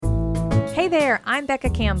Hey there, I'm Becca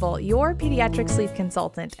Campbell, your pediatric sleep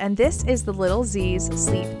consultant, and this is the Little Z's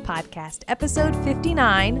Sleep Podcast, episode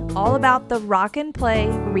 59, all about the Rock and Play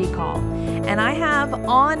recall. And I have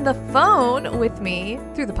on the phone with me,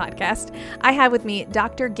 through the podcast, I have with me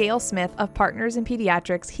Dr. Gail Smith of Partners in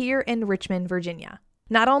Pediatrics here in Richmond, Virginia.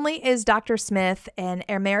 Not only is Dr. Smith an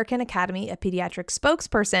American Academy of Pediatrics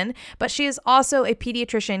spokesperson, but she is also a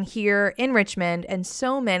pediatrician here in Richmond, and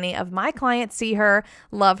so many of my clients see her,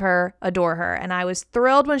 love her, adore her. And I was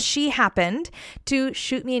thrilled when she happened to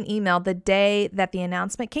shoot me an email the day that the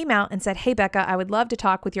announcement came out and said, "Hey, Becca, I would love to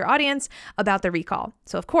talk with your audience about the recall."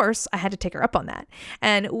 So of course, I had to take her up on that.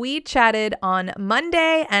 And we chatted on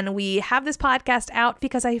Monday, and we have this podcast out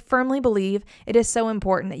because I firmly believe it is so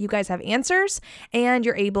important that you guys have answers and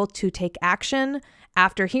you're able to take action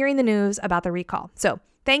after hearing the news about the recall. So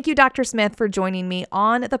thank you, Dr. Smith, for joining me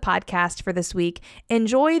on the podcast for this week.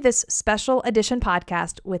 Enjoy this special edition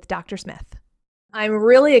podcast with Dr. Smith. I'm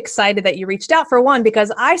really excited that you reached out, for one,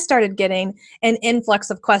 because I started getting an influx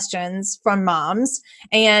of questions from moms,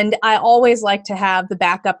 and I always like to have the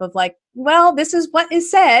backup of like, well, this is what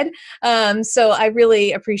is said. So I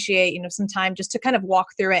really appreciate, some time just to kind of walk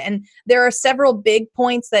through it. And there are several big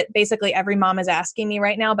points that basically every mom is asking me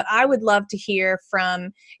right now, but I would love to hear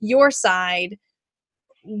from your side,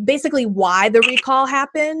 basically why the recall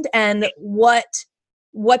happened and what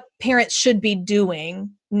parents should be doing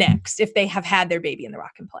next if they have had their baby in the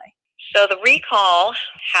Rock and Play. So the recall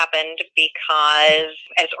happened because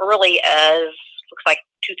as early as, looks like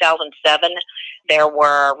 2007, there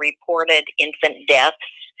were reported infant deaths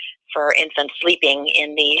for infants sleeping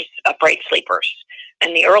in these upright sleepers.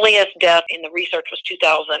 And the earliest death in the research was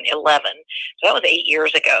 2011. So that was 8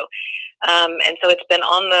 years ago. And so it's been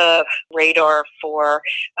on the radar for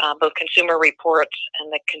both Consumer Reports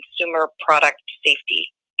and the Consumer Product Safety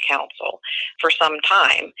Council for some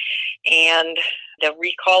time. And the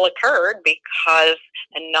recall occurred because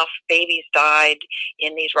enough babies died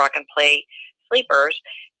in these Rock and Play sleepers,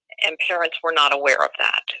 and parents were not aware of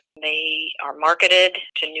that. They are marketed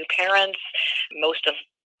to new parents. Most of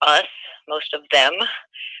them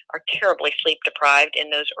are terribly sleep deprived in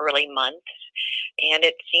those early months, and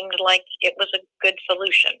it seemed like it was a good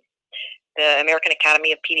solution. The American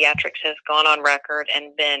Academy of Pediatrics has gone on record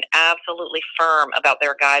and been absolutely firm about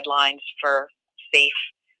their guidelines for safe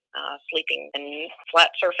sleeping, and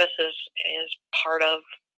flat surface is part of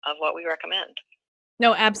what we recommend.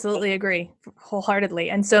 No, absolutely agree wholeheartedly.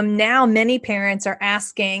 And so now many parents are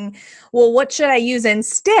asking, well, what should I use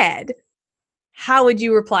instead? How would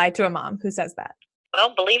you reply to a mom who says that?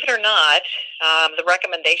 Well, believe it or not, the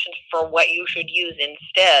recommendations for what you should use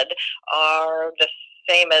instead are the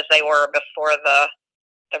same as they were before the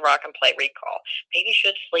Rock and Play recall. Babies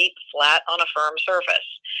should sleep flat on a firm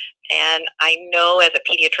surface. And I know as a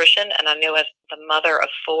pediatrician, and I know as the mother of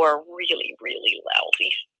 4 really, really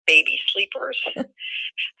lousy baby sleepers,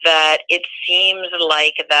 that it seems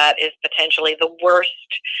like that is potentially the worst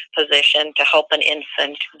position to help an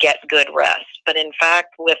infant get good rest. But in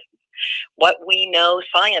fact, with what we know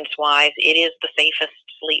science-wise, it is the safest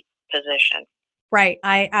sleep position. Right.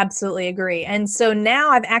 I absolutely agree. And so now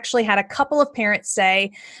I've actually had a couple of parents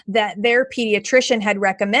say that their pediatrician had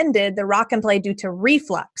recommended the Rock and Play due to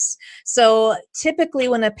reflux. So typically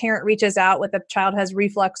when a parent reaches out with a child who has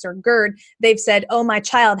reflux or GERD, they've said, oh, my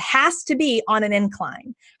child has to be on an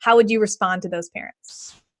incline. How would you respond to those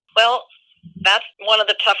parents? Well, that's one of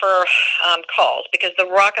the tougher calls, because the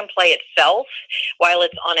Rock and Play itself, while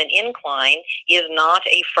it's on an incline, is not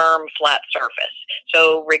a firm flat surface.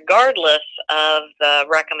 So regardless of the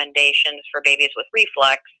recommendations for babies with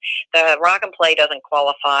reflux, the Rock and Play doesn't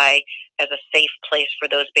qualify as a safe place for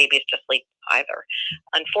those babies to sleep either.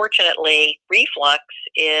 Unfortunately, reflux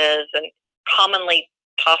is a commonly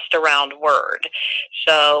tossed around word.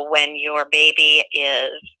 So when your baby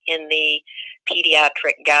is in the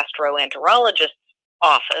pediatric gastroenterologist's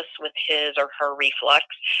office with his or her reflux,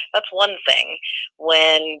 that's one thing.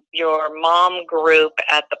 When your mom group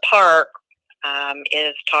at the park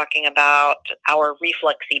is talking about our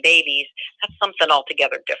refluxy babies, that's something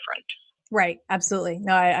altogether different. Right. Absolutely.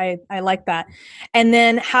 No, I like that. And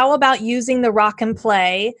then how about using the Rock and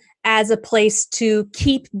Play as a place to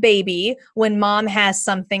keep baby when mom has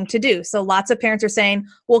something to do? So lots of parents are saying,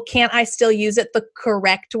 well, can't I still use it the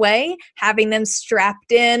correct way, having them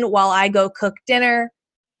strapped in while I go cook dinner?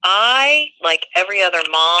 I, like every other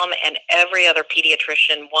mom and every other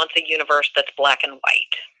pediatrician, wants a universe that's black and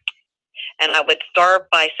white. And I would start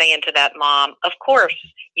by saying to that mom, of course,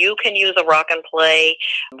 you can use a Rock and Play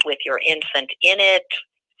with your infant in it,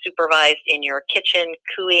 supervised in your kitchen,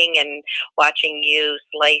 cooing and watching you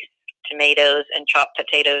slice tomatoes and chopped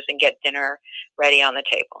potatoes and get dinner ready on the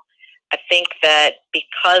table. I think that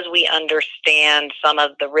because we understand some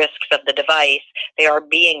of the risks of the device, they are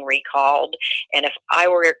being recalled. And if I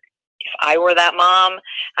were that mom,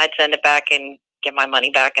 I'd send it back and get my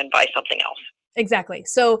money back and buy something else. Exactly.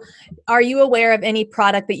 So are you aware of any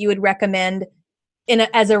product that you would recommend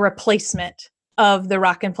as a replacement of the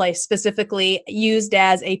Rock and Play, specifically used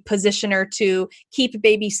as a positioner to keep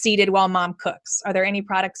baby seated while mom cooks? Are there any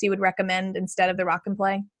products you would recommend instead of the Rock and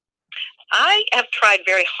Play? I have tried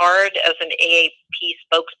very hard as an AAP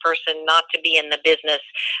spokesperson not to be in the business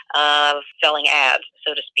of selling ads,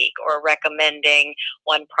 so to speak, or recommending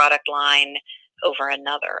one product line over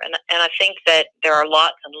another. And I think that there are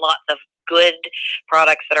lots and lots of good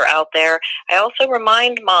products that are out there. I also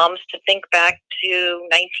remind moms to think back to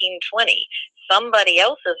 1920. Somebody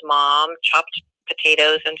else's mom chopped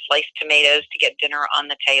potatoes and sliced tomatoes to get dinner on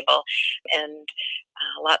the table. And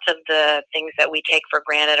lots of the things that we take for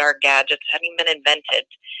granted, our gadgets, having been invented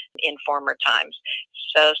in former times.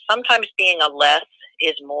 So sometimes being a less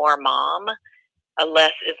is more mom, a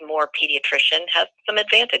less is more pediatrician has some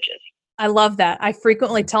advantages. I love that. I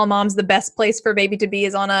frequently tell moms the best place for baby to be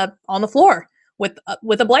is on the floor with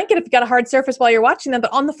a blanket if you've got a hard surface while you're watching them,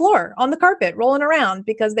 but on the floor, on the carpet, rolling around,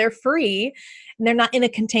 because they're free and they're not in a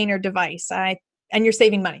container device. And you're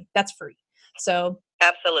saving money. That's free. So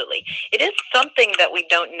absolutely. It is something that we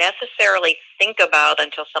don't necessarily think about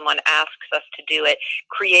until someone asks us to do it,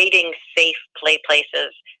 creating safe play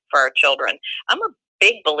places for our children. I'm a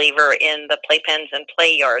big believer in the playpens and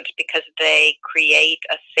play yards because they create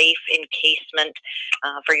a safe encasement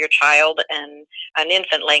for your child, and an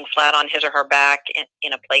infant laying flat on his or her back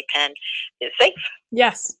in a playpen is safe.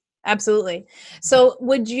 Yes, absolutely. So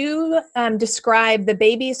would you describe the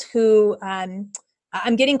babies who,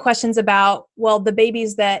 I'm getting questions about, well, the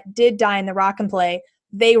babies that did die in the Rock and Play,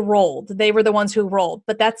 they rolled. They were the ones who rolled,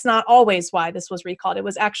 but that's not always why this was recalled. It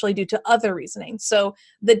was actually due to other reasoning. So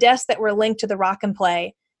the deaths that were linked to the Rock and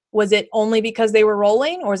Play, was it only because they were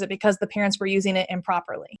rolling, or is it because the parents were using it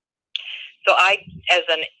improperly? So I, as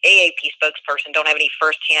an AAP spokesperson, don't have any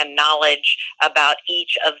firsthand knowledge about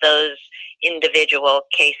each of those individual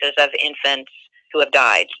cases of infants who have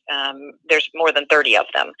died. There's more than 30 of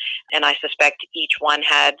them, and I suspect each one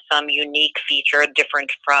had some unique feature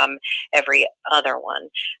different from every other one.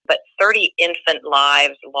 But 30 infant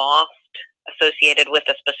lives lost associated with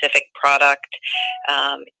a specific product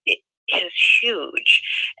it is huge.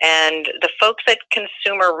 And the folks at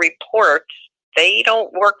Consumer Reports, they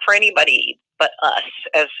don't work for anybody but us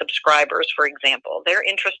as subscribers, for example. They're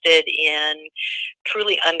interested in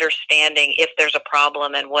truly understanding if there's a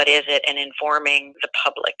problem and what is it, and informing the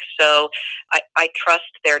public. So I trust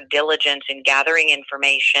their diligence in gathering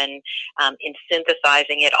information, in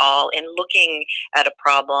synthesizing it all, in looking at a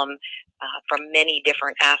problem from many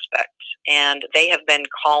different aspects. And they have been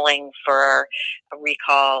calling for a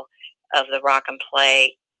recall of the Rock and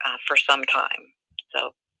Play for some time.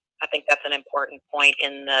 So I think that's an important point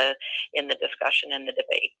in the discussion and the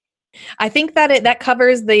debate. I think that that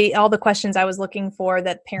covers all the questions I was looking for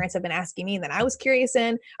that parents have been asking me and that I was curious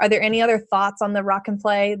in. Are there any other thoughts on the Rock and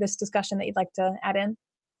Play, this discussion, that you'd like to add in?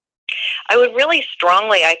 I would really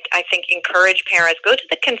strongly, I think, encourage parents, go to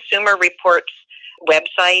the Consumer Reports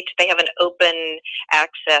website. They have an open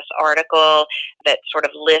access article that sort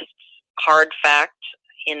of lists hard facts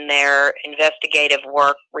in their investigative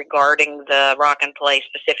work regarding the Rock and Play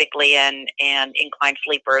specifically, and inclined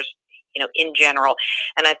sleepers, in general.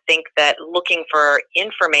 And I think that looking for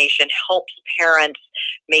information helps parents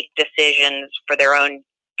make decisions for their own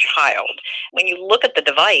child. When you look at the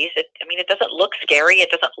device, it doesn't look scary.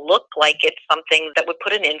 It doesn't look like it's something that would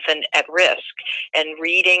put an infant at risk. And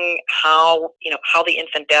reading how the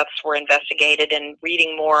infant deaths were investigated, and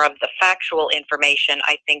reading more of the factual information,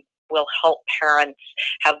 I think will help parents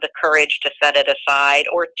have the courage to set it aside,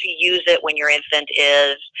 or to use it when your infant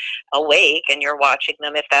is awake and you're watching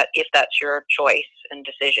them, if that's your choice and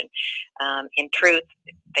decision. In truth,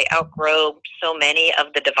 they outgrow so many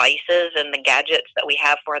of the devices and the gadgets that we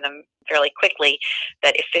have for them fairly quickly,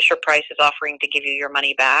 that if Fisher-Price is offering to give you your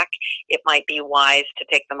money back, it might be wise to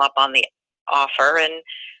take them up on the offer and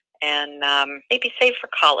maybe save for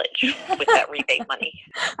college with that rebate money.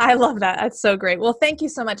 I love that. That's so great. Well, thank you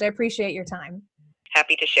so much. I appreciate your time.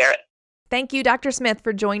 Happy to share it. Thank you, Dr. Smith,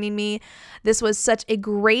 for joining me. This was such a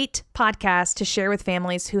great podcast to share with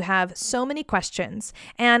families who have so many questions.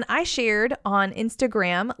 And I shared on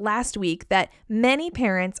Instagram last week that many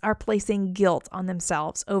parents are placing guilt on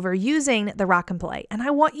themselves over using the Rock and Play. And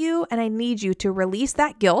I want you and I need you to release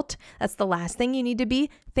that guilt. That's the last thing you need to be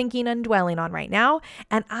thinking and dwelling on right now.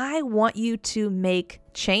 And I want you to make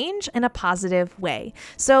change in a positive way.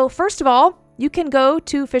 So first of all, you can go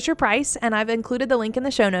to Fisher-Price, and I've included the link in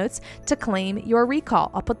the show notes to claim your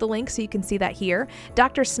recall. I'll put the link so you can see that here.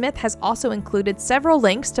 Dr. Smith has also included several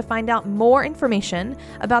links to find out more information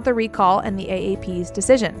about the recall and the AAP's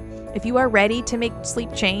decision. If you are ready to make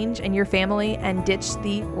sleep change in your family and ditch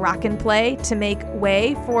the Rock and Play to make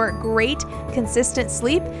way for great, consistent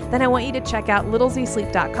sleep, then I want you to check out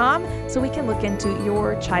littlezsleep.com so we can look into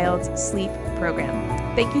your child's sleep program.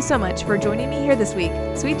 Thank you so much for joining me here this week.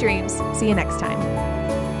 Sweet dreams. See you next time.